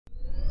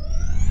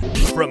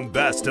From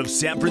Best of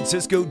San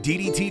Francisco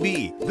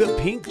DDTV, The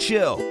Pink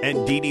Chill,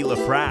 and Dee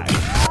LaFrac.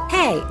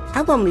 Hey,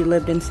 I've only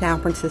lived in San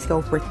Francisco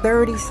for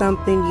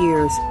 30-something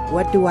years.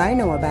 What do I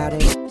know about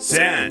it?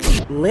 San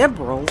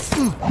Liberals?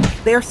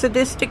 They're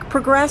sadistic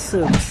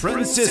progressives.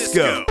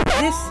 Francisco.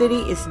 This city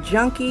is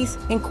Junkies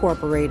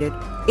Incorporated.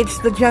 It's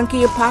the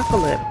junkie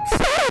apocalypse.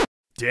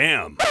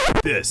 Damn,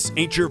 this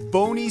ain't your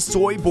phony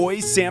soy boy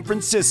San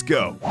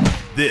Francisco.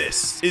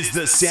 This is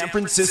the San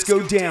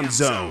Francisco Dam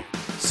Zone.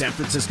 San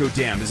Francisco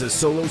Dam is a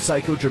solo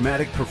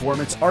psychodramatic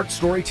performance art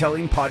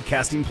storytelling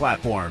podcasting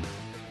platform.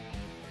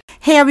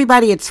 Hey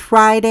everybody, it's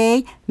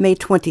Friday, May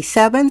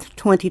 27th,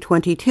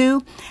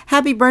 2022.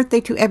 Happy birthday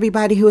to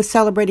everybody who is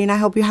celebrating. I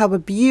hope you have a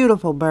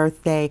beautiful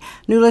birthday.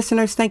 New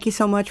listeners, thank you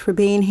so much for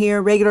being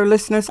here. Regular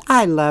listeners,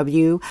 I love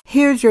you.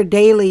 Here's your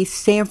daily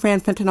San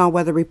Fran Fentanyl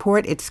weather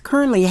report. It's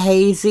currently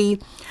hazy.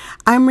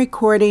 I'm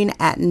recording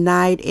at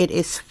night. It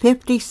is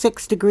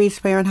 56 degrees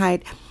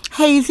Fahrenheit.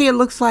 Hazy, it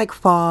looks like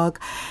fog.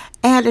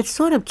 And it's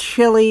sort of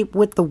chilly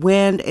with the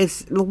wind.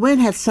 The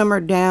wind has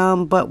simmered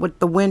down, but with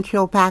the wind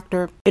chill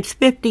factor, it's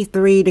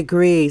 53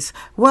 degrees.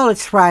 Well,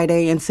 it's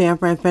Friday in San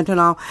Fran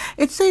Fentanyl.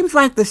 It seems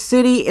like the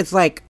city is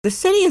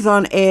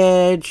on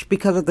edge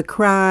because of the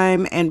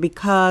crime and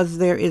because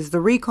there is the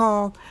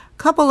recall.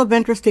 Couple of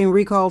interesting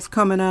recalls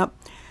coming up.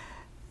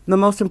 The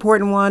most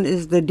important one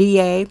is the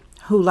DA,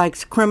 who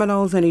likes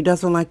criminals and he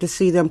doesn't like to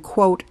see them,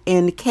 quote,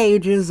 in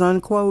cages,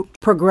 unquote.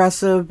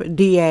 Progressive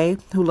DA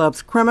who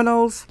loves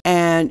criminals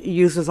and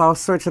uses all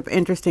sorts of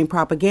interesting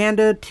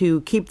propaganda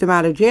to keep them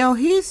out of jail.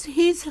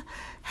 He's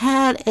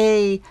had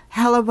a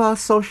hell of a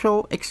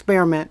social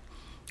experiment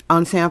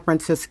on San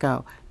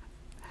Francisco.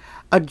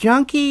 A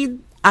junkie,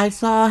 I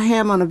saw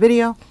him on a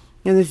video,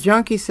 and this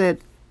junkie said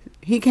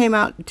he came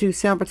out to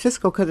San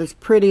Francisco because it's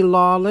pretty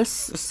lawless.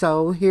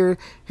 So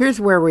here's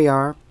where we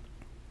are.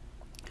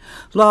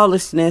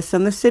 Lawlessness,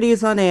 and the city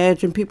is on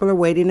edge, and people are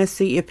waiting to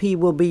see if he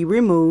will be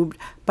removed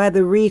by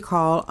the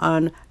recall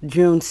on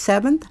June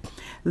 7th.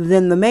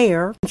 Then the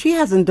mayor, she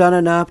hasn't done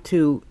enough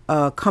to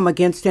come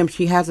against him.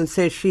 She hasn't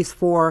said she's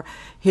for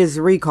his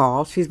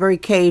recall. She's very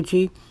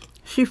cagey.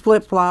 She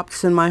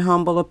flip-flops, in my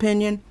humble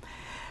opinion.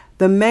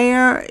 The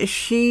mayor,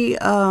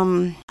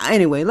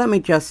 anyway, let me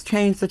just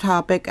change the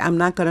topic. I'm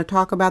not going to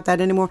talk about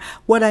that anymore.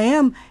 What I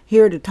am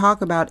here to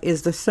talk about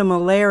is the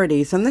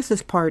similarities, and this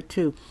is part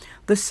 2.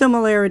 The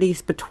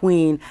similarities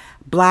between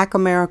Black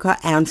America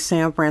and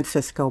San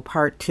Francisco,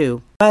 part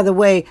 2. By the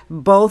way,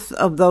 both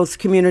of those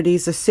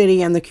communities, the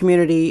city and the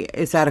community,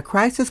 is at a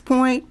crisis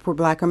point. For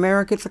Black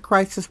America, it's a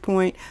crisis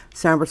point.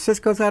 San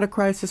Francisco's at a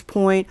crisis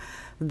point.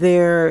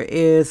 There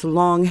is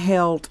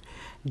long-held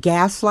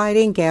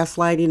gaslighting.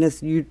 Gaslighting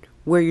is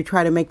where you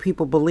try to make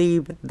people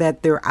believe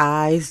that their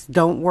eyes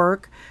don't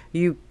work.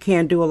 You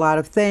can't do a lot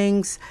of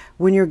things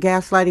when you're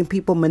gaslighting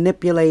people,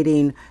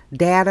 manipulating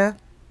data,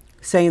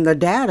 saying the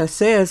data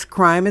says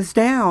crime is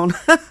down.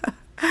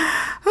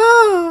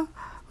 Oh,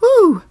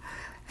 whew.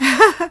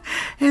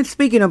 And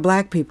speaking of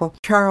black people,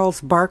 Charles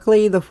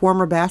Barkley, the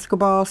former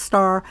basketball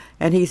star,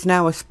 and he's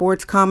now a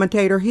sports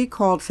commentator, he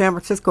called San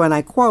Francisco, and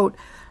I quote,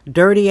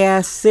 dirty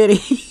ass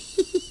city.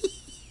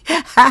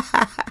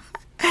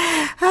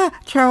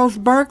 Charles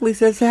Barkley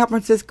says San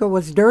Francisco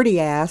was dirty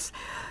ass.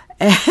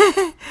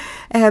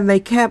 And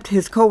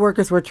his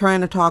coworkers were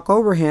trying to talk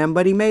over him,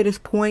 but he made his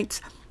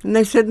points. And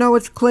they said, no,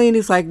 it's clean.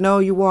 He's like, no,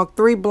 you walk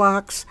 3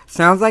 blocks.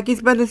 Sounds like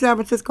he's been to San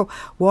Francisco.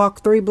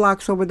 Walk 3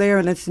 blocks over there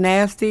and it's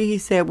nasty. He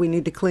said, we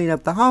need to clean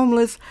up the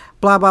homeless,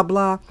 blah, blah,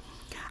 blah.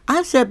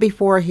 I've said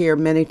before here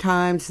many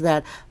times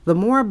that the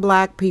more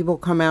black people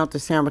come out to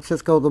San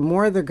Francisco, the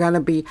more they're going to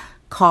be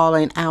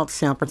calling out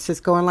San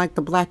Francisco. And like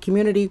the black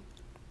community,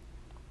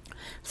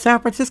 San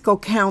Francisco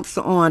counts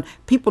on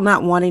people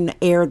not wanting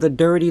to air the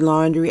dirty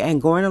laundry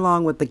and going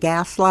along with the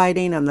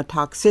gaslighting and the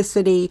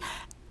toxicity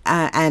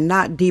and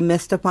not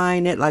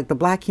demystifying it. Like the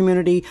black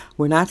community,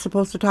 we're not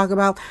supposed to talk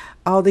about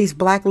all these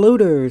black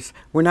looters.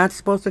 We're not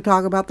supposed to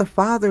talk about the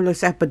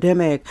fatherless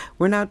epidemic.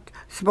 We're not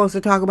supposed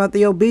to talk about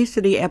the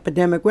obesity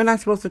epidemic. We're not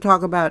supposed to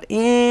talk about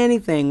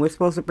anything. We're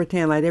supposed to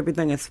pretend like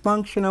everything is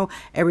functional,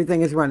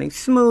 everything is running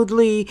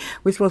smoothly.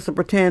 We're supposed to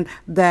pretend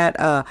that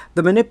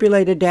the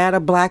manipulated data,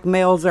 black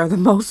males are the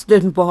most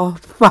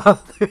involved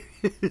fathers.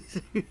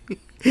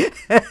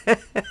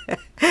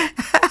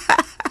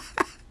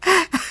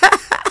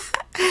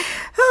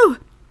 Oh,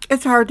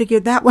 it's hard to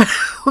get that one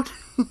out.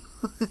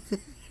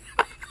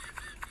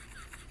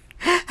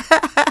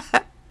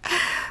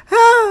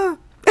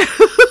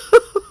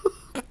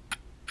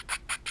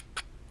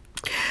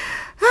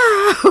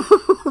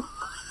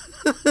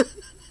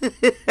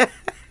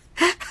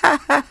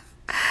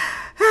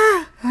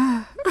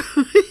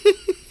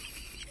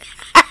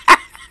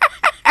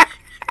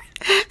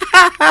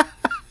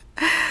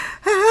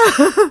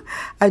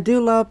 I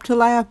do love to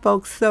laugh,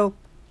 folks, so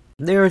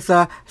there's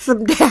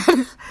some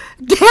data.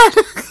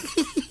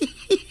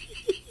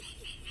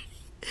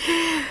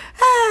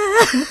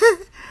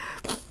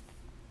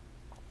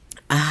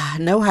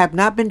 No, I have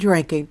not been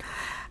drinking.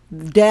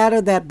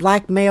 Data that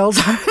black males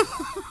are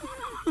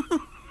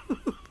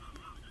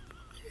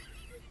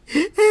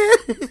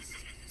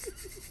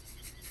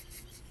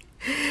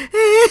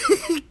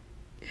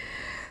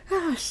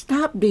Oh,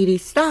 stop, Dee Dee,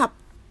 stop.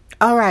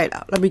 All right,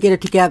 let me get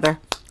it together.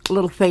 A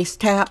little face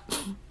tap.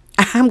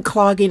 I'm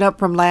clogging up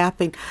from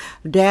laughing.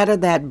 Data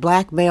that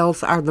black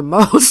males are the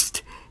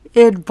most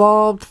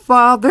involved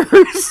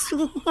fathers.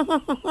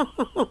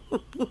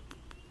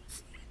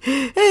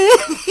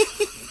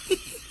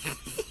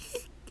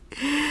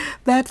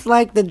 That's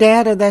like the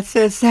data that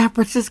says San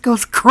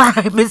Francisco's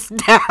crime is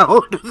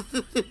down.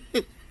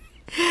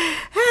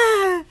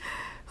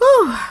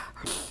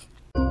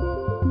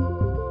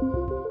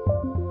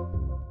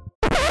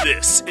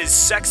 This is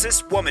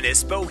Sexist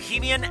Womanist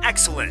Bohemian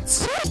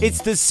Excellence.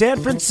 It's the San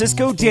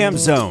Francisco Dam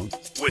Zone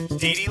with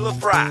Dee Dee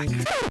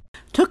LaFrac.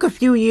 Took a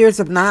few years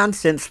of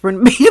nonsense for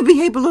me to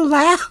be able to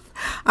laugh.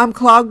 I'm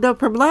clogged up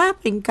from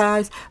laughing,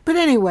 guys. But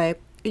anyway,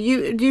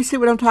 you see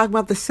what I'm talking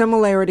about? The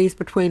similarities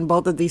between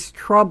both of these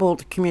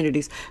troubled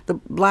communities. The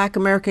Black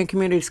American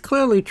community is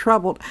clearly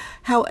troubled.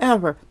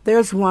 However,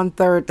 there's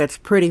 1/3 that's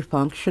pretty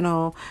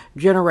functional.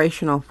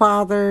 Generational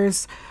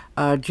fathers,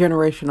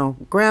 generational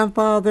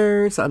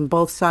grandfathers on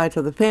both sides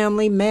of the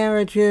family,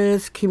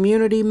 marriages,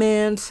 community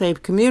men,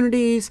 safe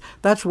communities.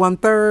 That's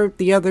 1/3.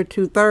 The other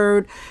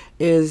 2/3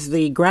 is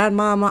the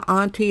grandmama,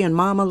 auntie, and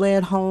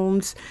mama-led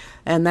homes.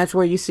 And that's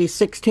where you see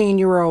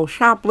 16-year-old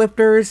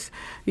shoplifters.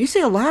 You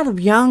see a lot of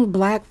young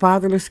black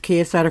fatherless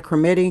kids that are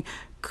committing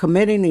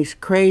these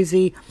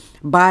crazy,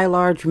 by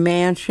large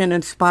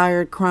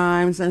mansion-inspired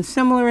crimes. And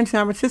similar in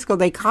San Francisco,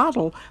 they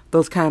coddle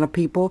those kind of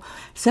people.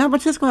 San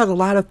Francisco has a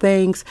lot of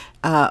things,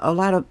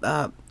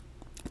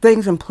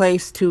 things in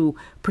place to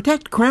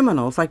protect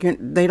criminals. Like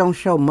they don't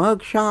show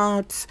mug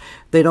shots.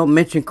 They don't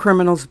mention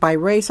criminals by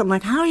race. I'm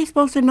like, how are you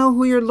supposed to know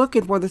who you're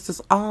looking for? This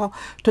is all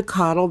to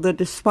coddle the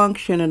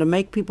dysfunction and to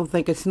make people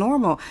think it's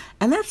normal.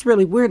 And that's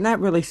really weird, and that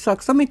really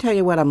sucks. Let me tell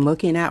you what I'm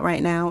looking at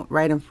right now,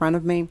 right in front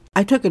of me.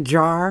 I took a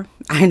jar.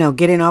 I know,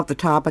 getting off the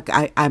topic.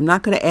 I'm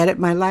not going to edit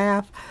my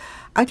laugh.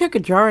 I took a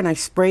jar and I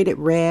sprayed it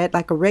red,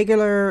 like a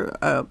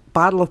regular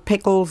bottle of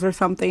pickles or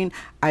something.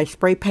 I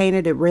spray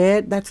painted it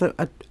red. That's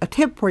a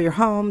tip for your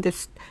home.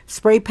 Just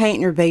spray paint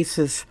your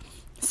vases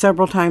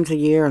several times a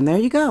year, and there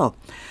you go.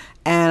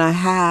 And I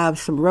have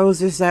some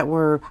roses that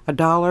were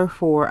 $1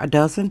 for a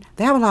dozen.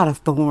 They have a lot of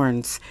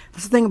thorns.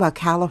 That's the thing about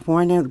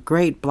California,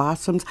 great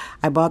blossoms.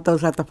 I bought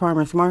those at the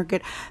farmer's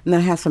market. And then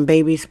I have some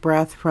baby's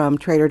breath from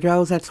Trader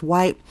Joe's. That's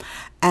white.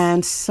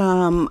 And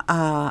some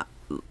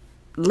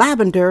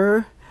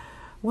lavender.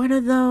 What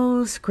are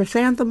those?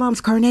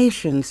 Chrysanthemums?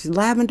 Carnations.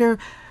 Lavender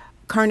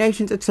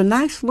carnations. It's a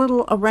nice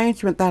little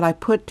arrangement that I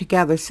put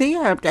together. See,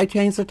 I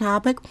changed the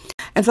topic.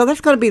 And so that's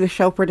going to be the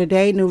show for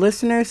today. New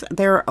listeners,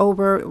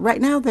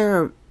 right now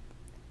there are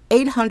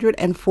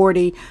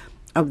 840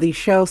 of these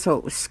shows.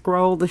 So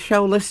scroll the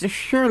show list.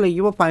 Surely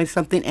you will find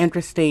something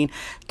interesting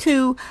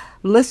to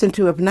listen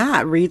to. If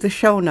not, read the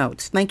show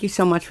notes. Thank you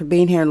so much for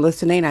being here and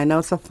listening. I know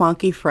it's a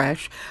funky,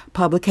 fresh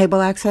public cable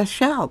access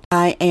show.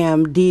 I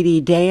am Dee Dee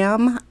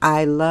Dam.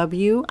 I love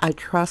you. I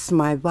trust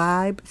my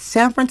vibe.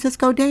 San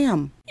Francisco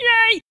Dam.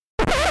 Yay!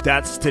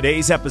 That's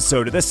today's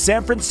episode of the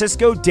San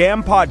Francisco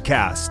Dam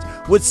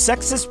Podcast with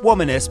sexist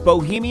womanist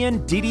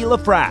Bohemian Dee Dee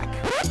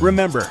LaFrac.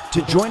 Remember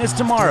to join us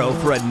tomorrow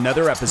for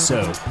another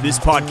episode. This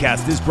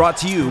podcast is brought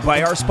to you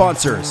by our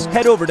sponsors.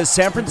 Head over to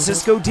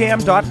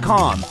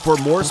sanfranciscodam.com for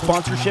more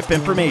sponsorship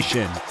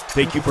information.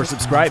 Thank you for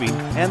subscribing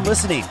and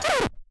listening.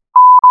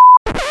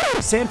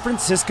 San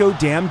Francisco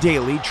Dam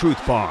Daily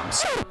Truth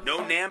Bombs.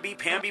 No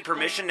namby-pamby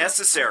permission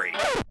necessary.